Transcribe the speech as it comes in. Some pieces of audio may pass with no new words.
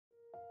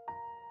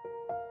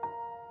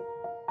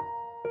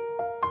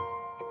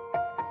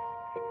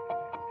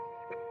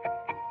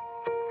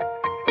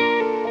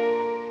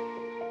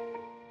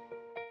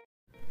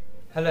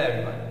Hello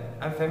everyone,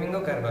 I'm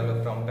Flamingo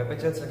Carvalho from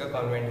Perpetual Saga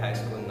Convent High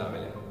School,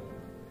 Navile.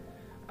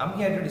 I'm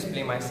here to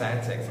display my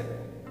science exhibit.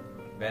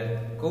 Well,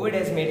 COVID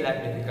has made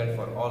life difficult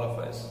for all of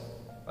us.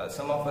 While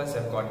some of us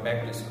have got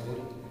back to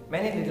school,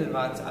 many little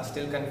ones are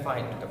still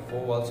confined to the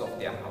four walls of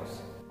their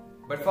house.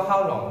 But for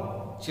how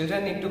long?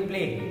 Children need to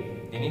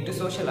play, they need to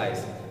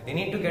socialize, they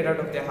need to get out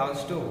of their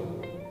house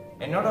too.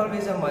 And not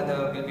always a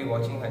mother will be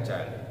watching her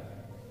child.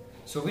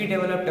 So we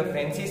developed a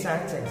fancy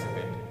science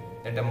exhibit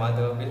that a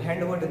mother will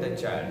hand over to the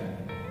child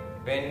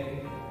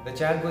when the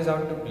child goes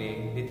out to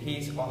play with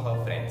his or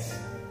her friends,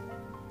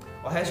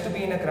 or has to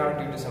be in a crowd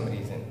due to some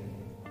reason.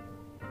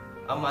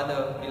 A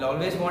mother will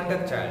always want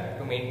her child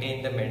to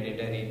maintain the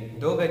mandatory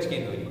 2 gaj ki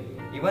duri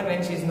even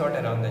when she is not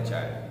around the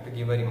child, to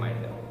give a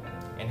reminder.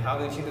 And how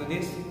will she do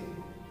this?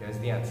 Here's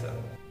the answer.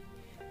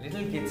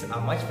 Little kids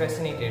are much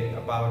fascinated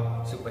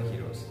about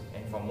superheroes,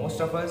 and for most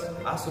of us,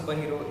 our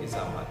superhero is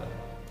our mother.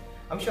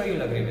 I'm sure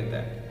you'll agree with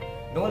that.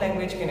 No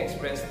language can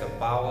express the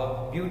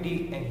power,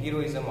 beauty and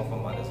heroism of a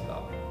mother's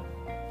love.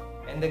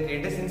 And the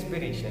greatest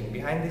inspiration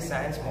behind this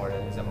science model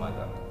is a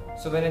mother.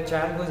 So when a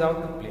child goes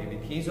out to play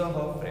with his or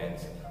her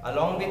friends,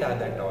 along with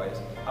other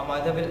toys, a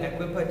mother will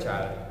equip her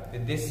child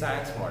with this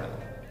science model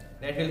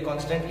that will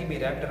constantly be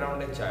wrapped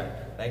around a child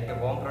like the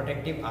warm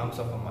protective arms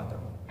of a mother.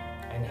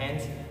 And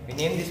hence, we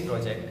name this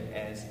project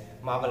as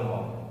Marvel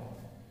Mom.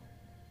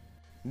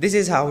 This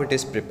is how it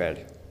is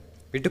prepared.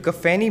 We took a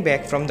fanny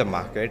bag from the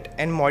market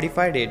and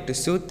modified it to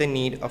suit the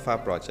need of our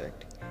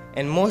project,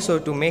 and more so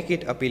to make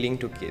it appealing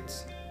to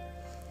kids.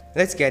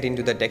 Let's get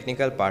into the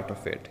technical part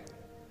of it.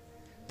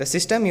 The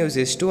system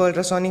uses 2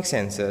 ultrasonic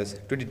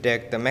sensors to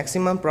detect the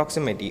maximum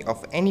proximity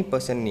of any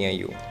person near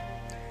you.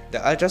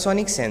 The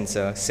ultrasonic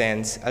sensor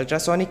sends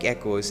ultrasonic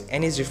echoes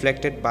and is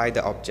reflected by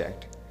the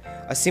object.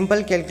 A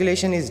simple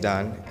calculation is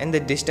done and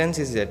the distance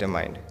is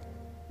determined.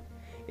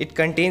 It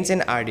contains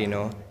an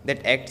Arduino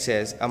that acts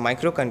as a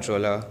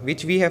microcontroller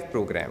which we have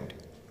programmed.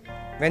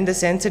 When the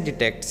sensor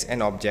detects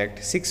an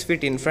object 6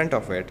 feet in front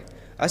of it,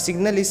 a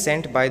signal is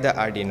sent by the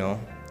Arduino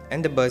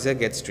and the buzzer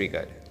gets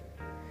triggered.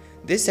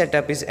 This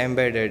setup is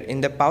embedded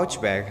in the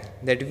pouch bag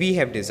that we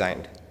have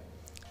designed.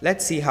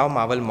 Let's see how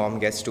Marvel Mom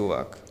gets to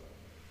work.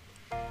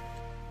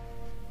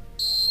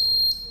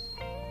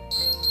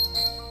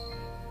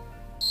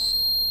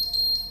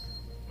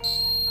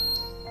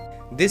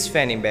 This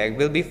fanny bag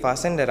will be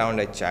fastened around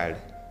a child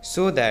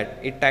so that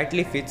it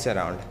tightly fits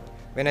around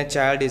when a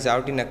child is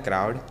out in a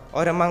crowd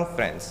or among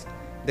friends.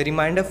 The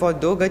reminder for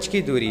 2 gaj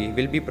ki duri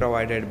will be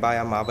provided by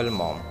a Marvel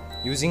Mom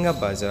using a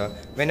buzzer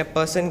when a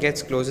person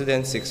gets closer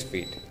than 6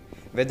 feet,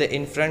 whether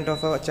in front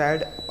of a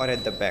child or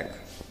at the back.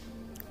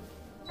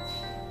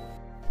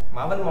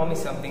 Marvel Mom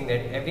is something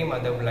that every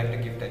mother would like to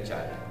gift a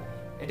child.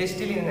 It is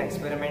still in an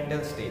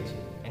experimental stage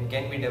and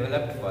can be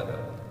developed further.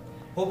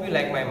 Hope you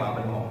like my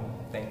Marvel Mom.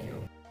 Thank you.